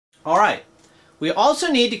All right. We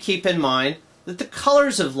also need to keep in mind that the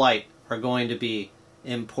colors of light are going to be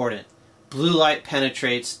important. Blue light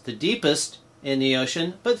penetrates the deepest in the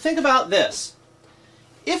ocean, but think about this.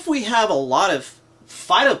 If we have a lot of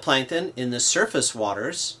phytoplankton in the surface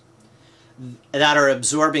waters that are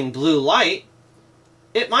absorbing blue light,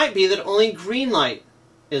 it might be that only green light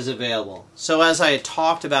is available. So as I had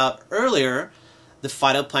talked about earlier, the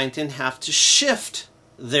phytoplankton have to shift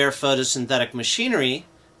their photosynthetic machinery.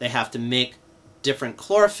 They have to make different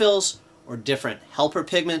chlorophylls or different helper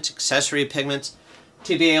pigments, accessory pigments,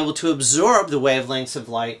 to be able to absorb the wavelengths of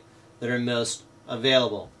light that are most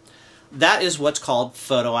available. That is what's called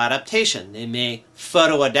photoadaptation. They may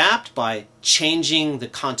photoadapt by changing the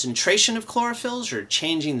concentration of chlorophylls, or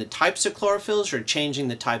changing the types of chlorophylls, or changing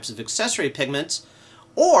the types of accessory pigments,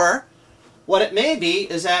 or what it may be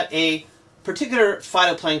is that a particular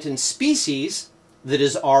phytoplankton species that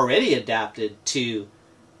is already adapted to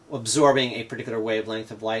absorbing a particular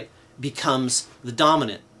wavelength of light becomes the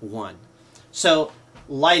dominant one. So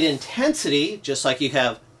light intensity, just like you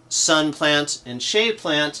have sun plants and shade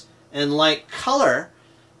plants, and light color,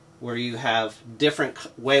 where you have different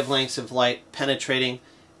wavelengths of light penetrating,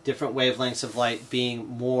 different wavelengths of light being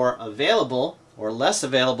more available or less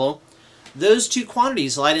available, those two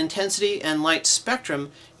quantities, light intensity and light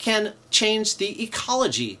spectrum, can change the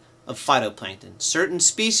ecology of phytoplankton. Certain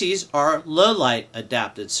species are low light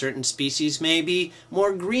adapted. Certain species may be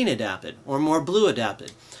more green adapted or more blue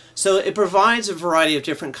adapted. So it provides a variety of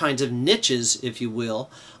different kinds of niches, if you will,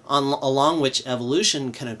 along which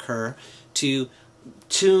evolution can occur to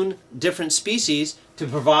tune different species to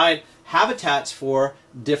provide habitats for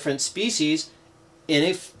different species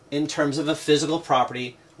in terms of a physical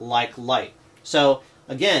property like light. So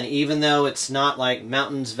again, even though it's not like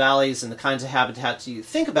mountains, valleys, and the kinds of habitats you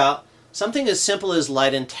think about, something as simple as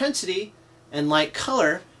light intensity and light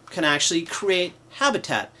color can actually create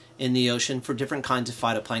habitat in the ocean for different kinds of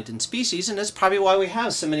phytoplankton species, and that's probably why we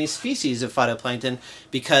have so many species of phytoplankton,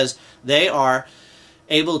 because they are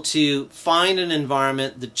able to find an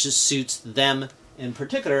environment that just suits them in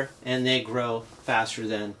particular, and they grow faster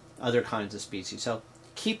than other kinds of species. So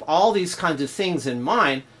keep all these kinds of things in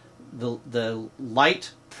mind. The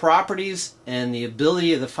light properties and the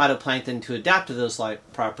ability of the phytoplankton to adapt to those light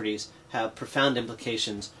properties have profound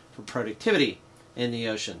implications for productivity in the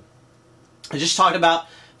ocean. I just talked about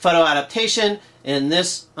photoadaptation in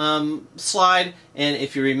this slide, and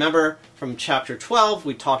if you remember from chapter 12,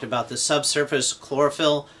 we talked about the subsurface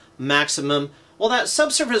chlorophyll maximum. Well, that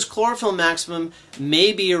subsurface chlorophyll maximum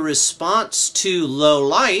may be a response to low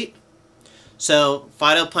light. So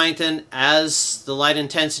phytoplankton, as the light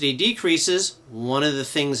intensity decreases, one of the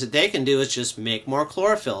things that they can do is just make more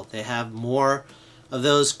chlorophyll. They have more of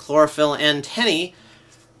those chlorophyll antennae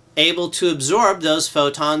able to absorb those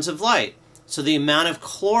photons of light. So the amount of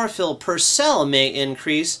chlorophyll per cell may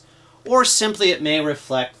increase, or simply it may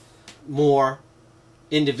reflect more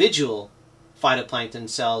individual phytoplankton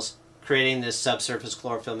cells, creating this subsurface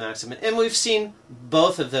chlorophyll maximum. And we've seen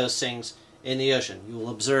both of those things in the ocean. You will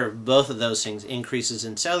observe both of those things, increases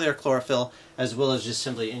in cellular chlorophyll as well as just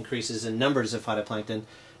simply increases in numbers of phytoplankton,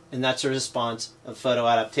 and that's a response of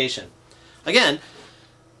photoadaptation. Again,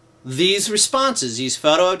 these responses, these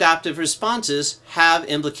photoadaptive responses, have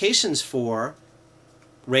implications for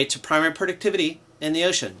rates of primary productivity in the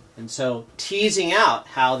ocean. And so teasing out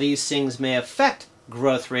how these things may affect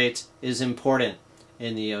growth rates is important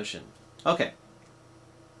in the ocean. Okay.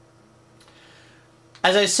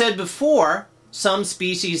 As I said before, some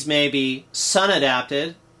species may be sun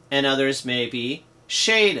adapted and others may be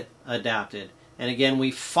shade adapted. And again,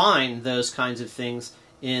 we find those kinds of things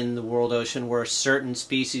in the world ocean where certain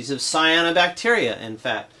species of cyanobacteria, in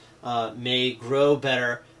fact, may grow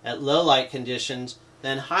better at low light conditions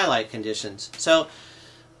than high light conditions. So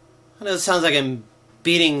I know it sounds like I'm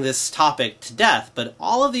beating this topic to death, but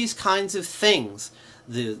all of these kinds of things,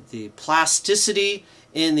 the plasticity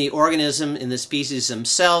in the organism, in the species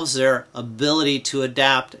themselves, their ability to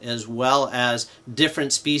adapt, as well as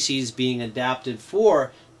different species being adapted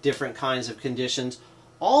for different kinds of conditions,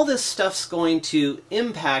 all this stuff's going to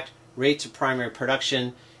impact rates of primary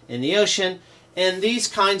production in the ocean. And these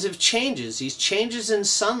kinds of changes, these changes in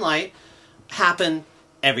sunlight, happen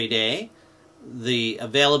every day. The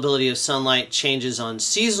availability of sunlight changes on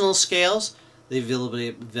seasonal scales. The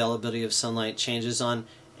availability of sunlight changes on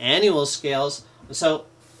annual scales. So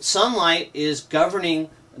sunlight is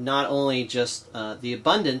governing not only just the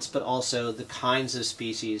abundance, but also the kinds of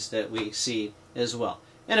species that we see as well.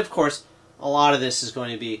 And of course, a lot of this is going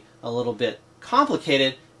to be a little bit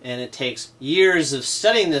complicated, and it takes years of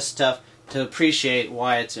studying this stuff to appreciate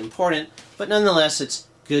why it's important, but nonetheless it's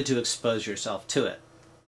good to expose yourself to it.